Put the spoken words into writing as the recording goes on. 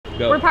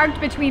Go. We're parked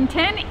between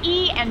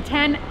 10E and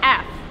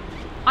 10F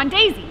on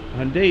Daisy.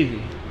 On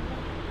Daisy.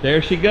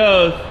 There she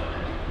goes.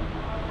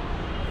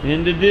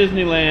 Into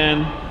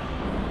Disneyland.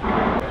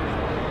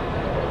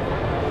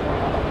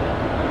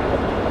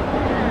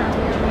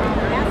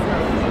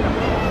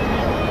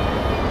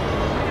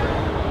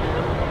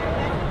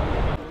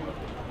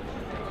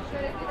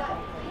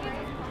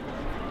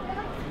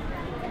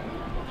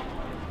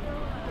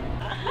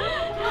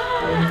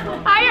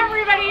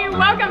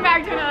 Welcome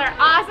back to another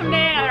awesome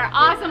day, another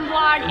awesome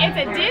vlog. It's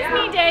a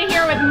Disney day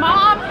here with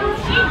Mom.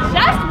 She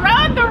just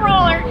rode the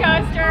roller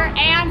coaster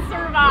and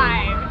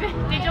survived.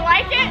 Did you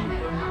like it?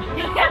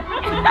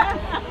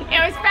 It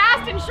was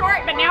fast and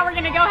short, but now we're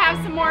gonna go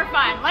have some more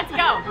fun. Let's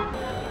go.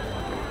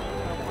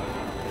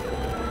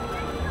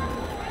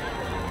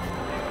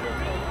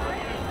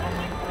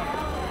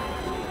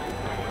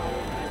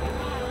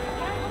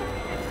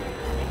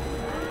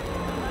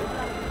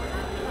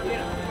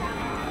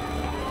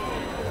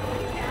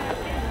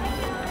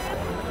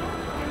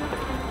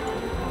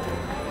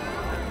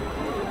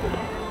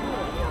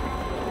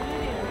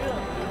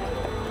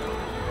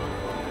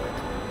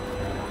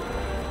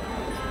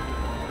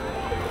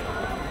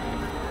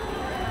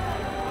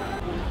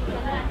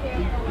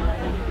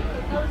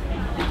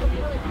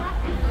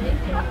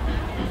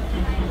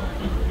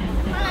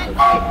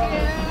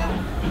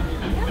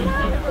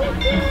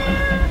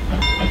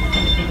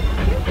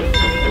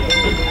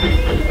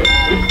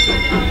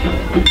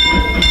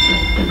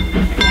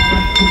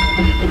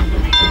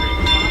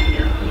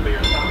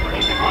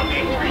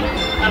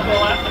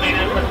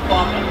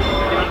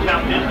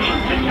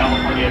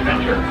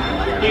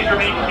 Please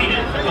remain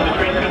seated until the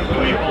train comes to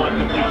a full and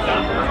complete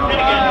stop. And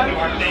again, if you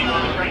are staying on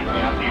the train,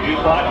 after you do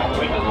slide all the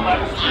way to the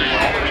left, all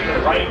the way to the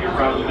right of your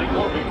road, then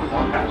you'll be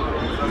more passengers.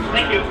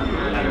 Thank you.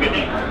 Have a good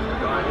day.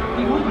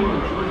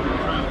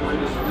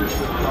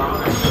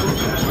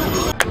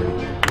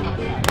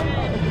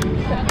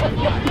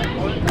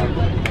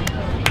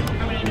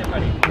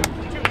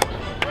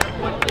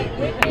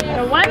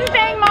 The one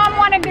thing Mom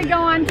wanted to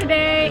go on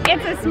today,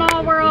 it's a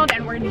small world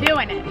and we're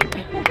doing it.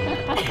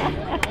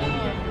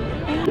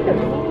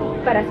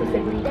 Para su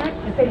seguridad,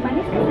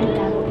 permanezca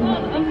sentado y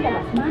mantenga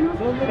las manos,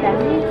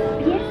 brazos,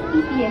 pies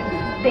y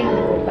piernas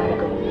dentro del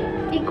barco.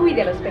 Y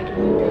cuide a los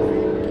pequeñitos.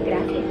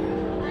 Gracias.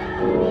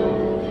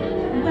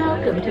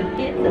 Welcome to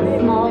It's a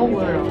Small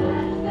World.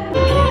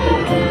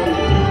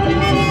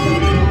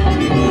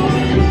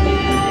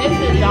 This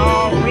is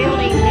all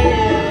really new.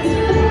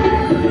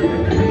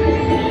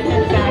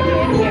 Back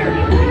in here.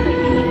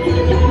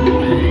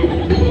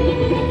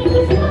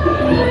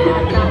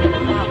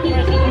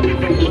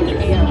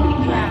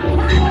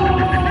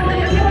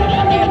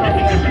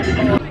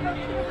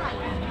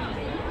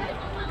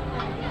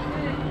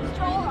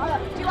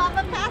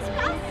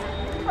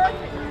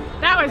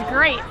 That was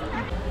great.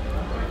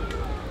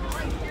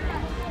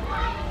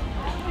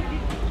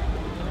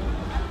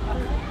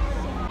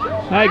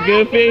 Hi,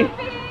 Goofy.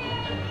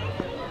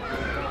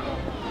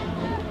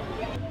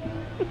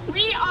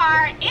 We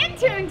are in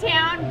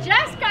Toontown.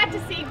 Just got to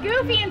see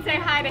Goofy and say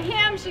hi to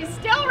him. She's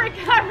still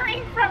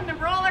recovering from the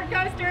roller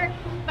coaster,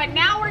 but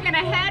now we're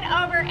gonna head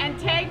over and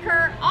take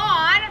her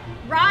on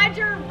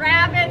Roger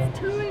Rabbit's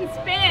Toon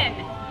Spin.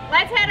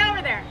 Let's head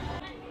over there.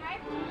 Hi,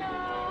 Pluto.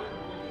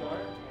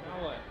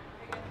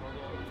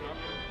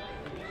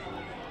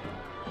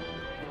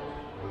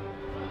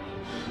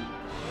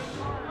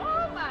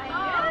 Oh my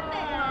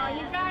goodness!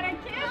 You got a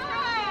kiss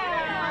from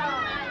Pluto.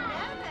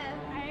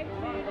 Hi,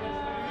 Pluto.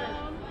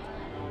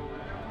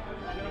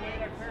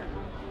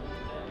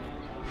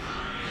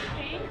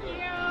 Thank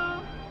you.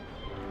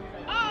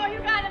 Oh, you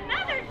got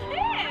another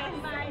kiss!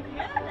 My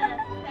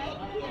goodness, thank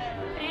you.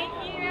 Thank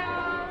you.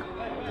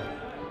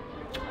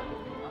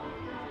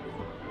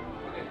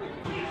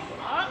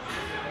 Oh,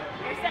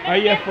 Are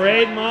you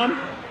afraid, Mom?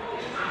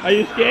 Are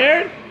you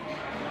scared?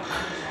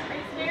 Are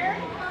you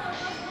scared?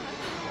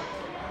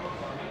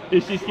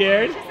 Is she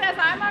scared? She says,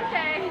 I'm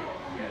okay.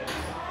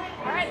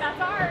 All right,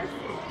 that's ours.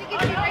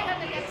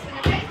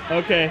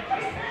 Okay.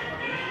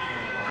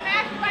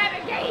 Back by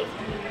the gate.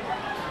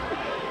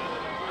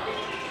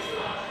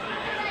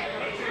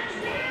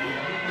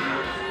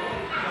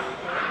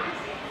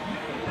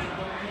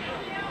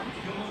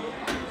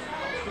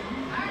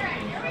 All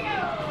right, here we go.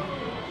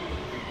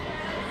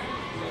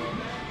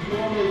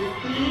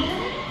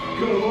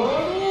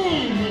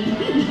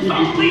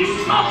 Holy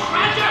smokes,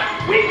 Roger!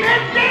 We've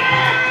been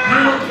there!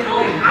 How can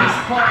we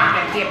respond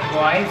to dip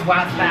boys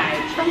whilst I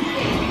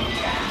truncate?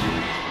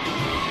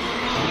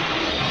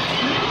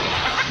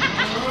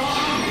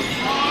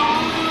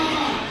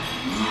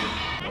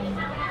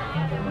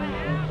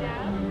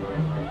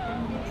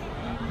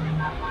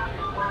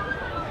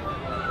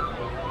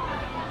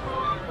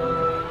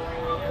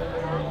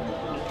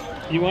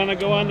 You want to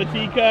go on the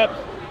teacups?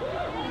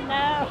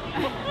 No.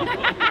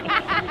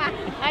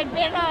 I've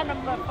been on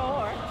them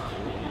before.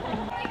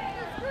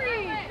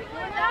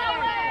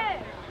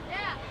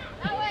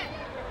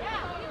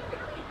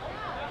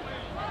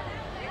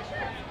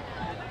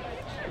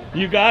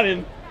 You got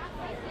him.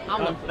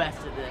 I'm the best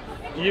at this.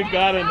 You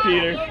got him,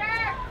 Peter.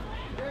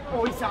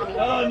 Oh, he saw me.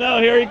 Oh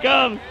no, here he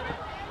comes.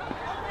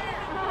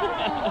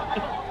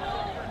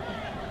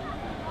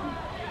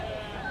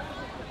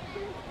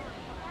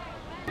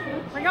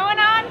 We're going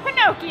on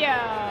Pinocchio.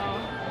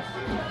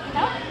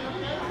 Help!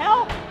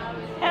 Help!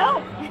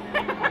 Help!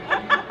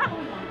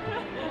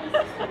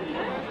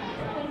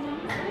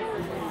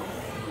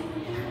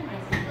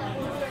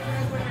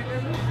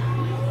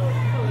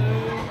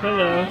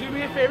 Hello. Do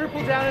me a favor,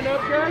 pull down a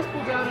note, guys.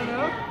 Pull down a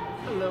note.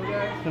 Hello,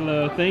 guys.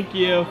 Hello, thank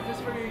you.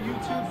 Just for your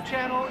YouTube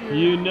channel. Your,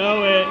 You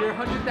know it. Your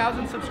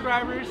 100,000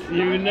 subscribers.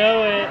 You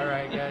know it. All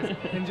right, guys.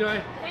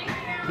 Enjoy.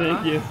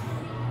 Thank you.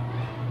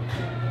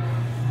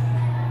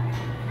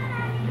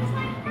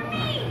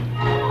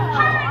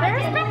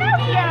 There's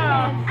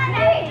Pinocchio.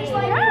 Good.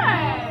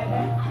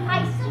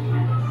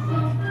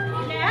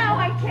 Now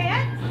I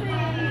can't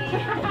see.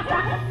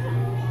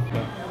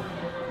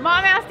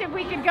 Mom asked if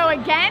we could go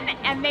again,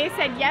 and they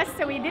said yes,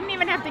 so we didn't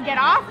even have to get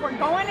off. We're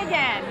going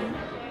again.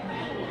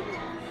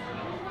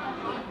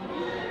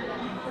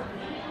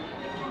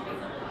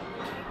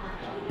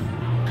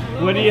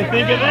 What do you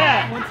think of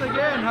that? Once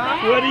again,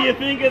 huh? What do you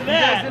think of You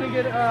guys that? didn't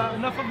get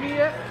enough of me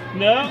yet?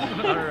 No?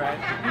 All right.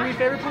 Do me a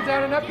favor, pull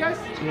down and up, guys.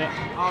 Yeah.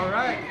 All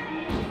right.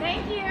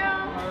 Thank you.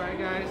 All right,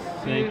 guys.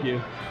 See Thank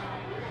you.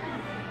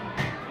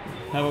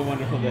 Have a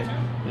wonderful day.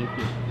 Thank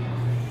you.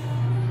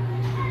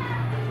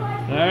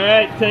 All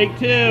right, take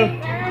two.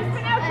 There's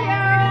Pinocchio.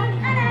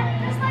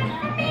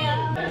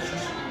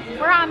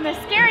 We're on the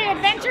scary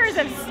adventures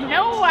of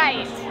Snow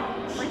White.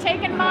 We're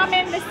taking Mom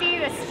in to see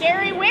the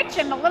scary witch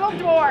and the little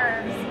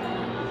dwarves.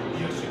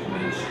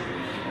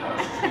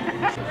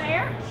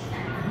 There.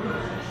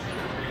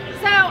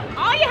 So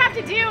all you have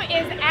to do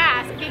is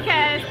ask,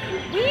 because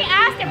we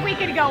asked if we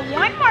could go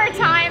one more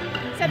time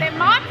so that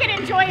Mom could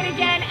enjoy it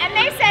again, and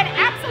they said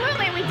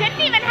absolutely. We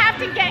didn't even have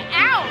to get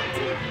out.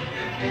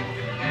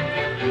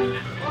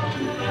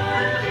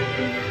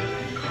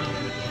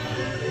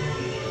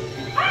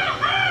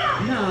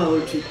 Now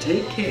to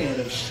take care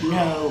of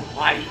Snow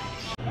White.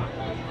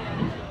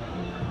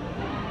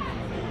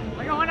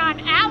 We're going on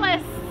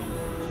Alice.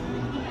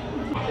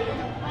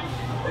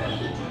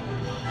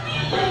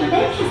 My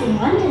adventures in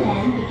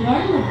Wonderland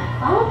began when I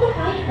followed the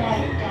white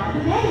rabbit down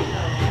the rabbit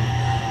hole.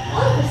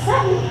 All of a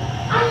sudden,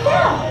 I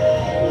fell.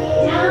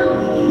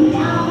 Down,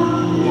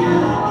 down,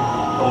 down.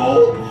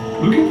 Oh,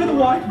 looking for the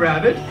white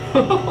rabbit?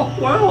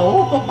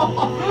 Well,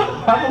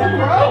 have a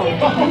row.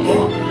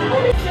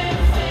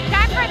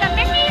 Time for the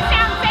Mickey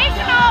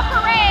Sensational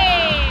Parade.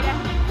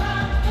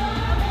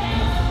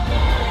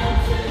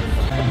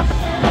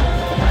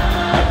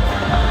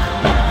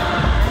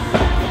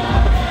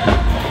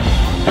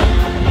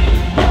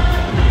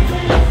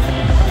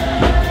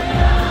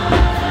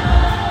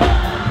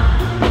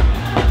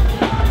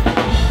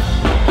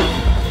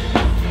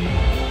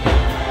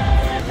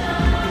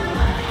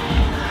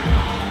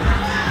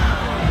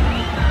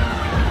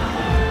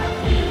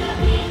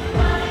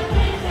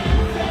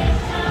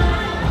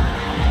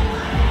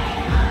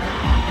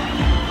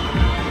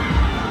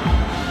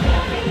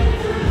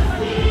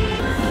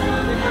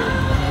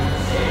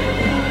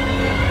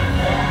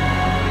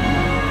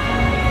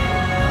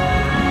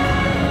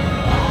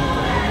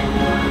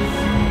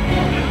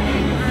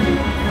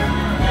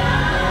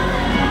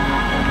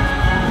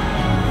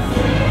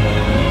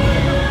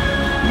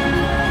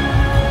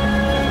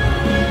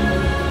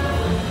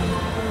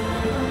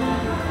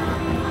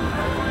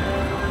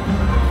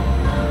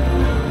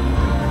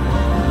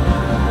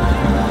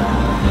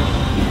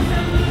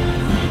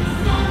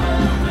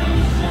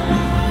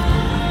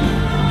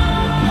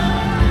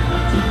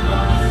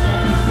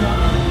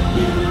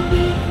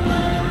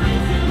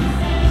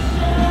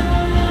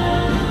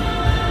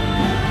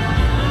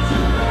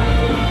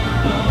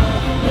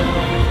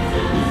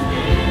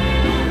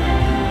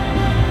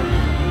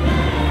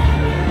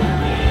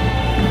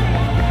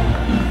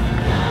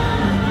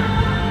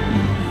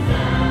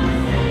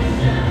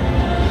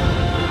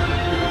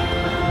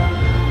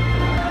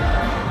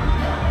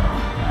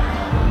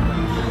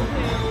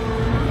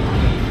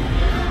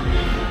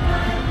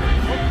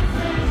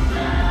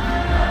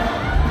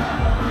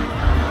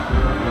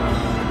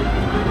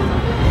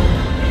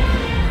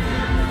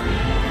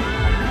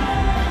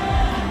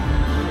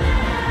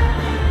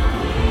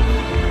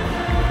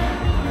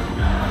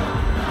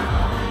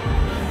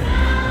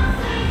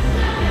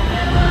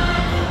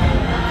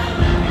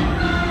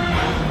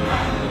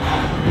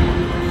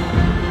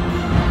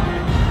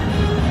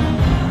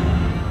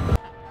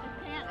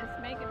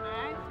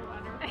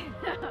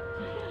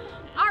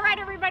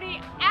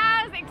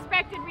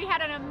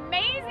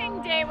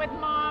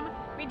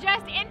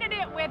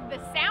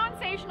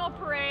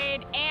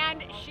 Parade,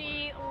 and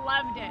she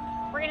loved it.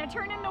 We're gonna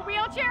turn in the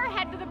wheelchair,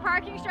 head to the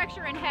parking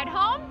structure, and head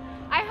home.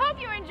 I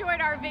hope you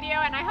enjoyed our video,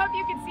 and I hope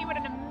you could see what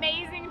an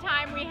amazing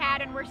time we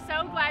had, and we're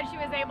so glad she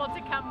was able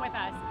to come with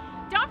us.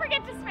 Don't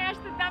forget to smash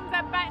the thumbs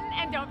up button,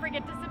 and don't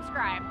forget to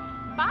subscribe.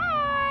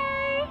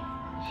 Bye!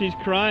 She's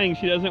crying.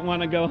 She doesn't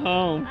want to go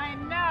home. I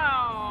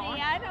know.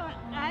 See, I don't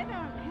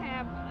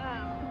have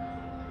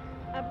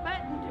a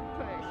button to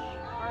push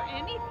or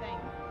anything.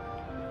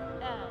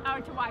 Oh,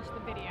 want to watch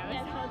the videos.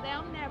 Yeah, so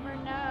they'll never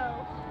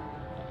know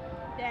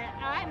that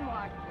I'm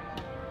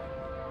watching.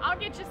 I'll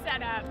get you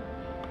set up.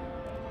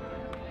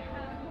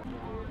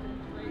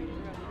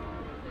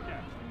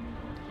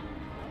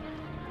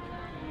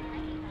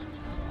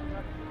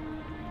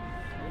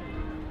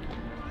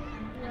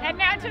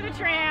 Heading out to the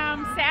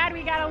tram. Sad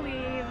we gotta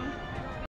leave.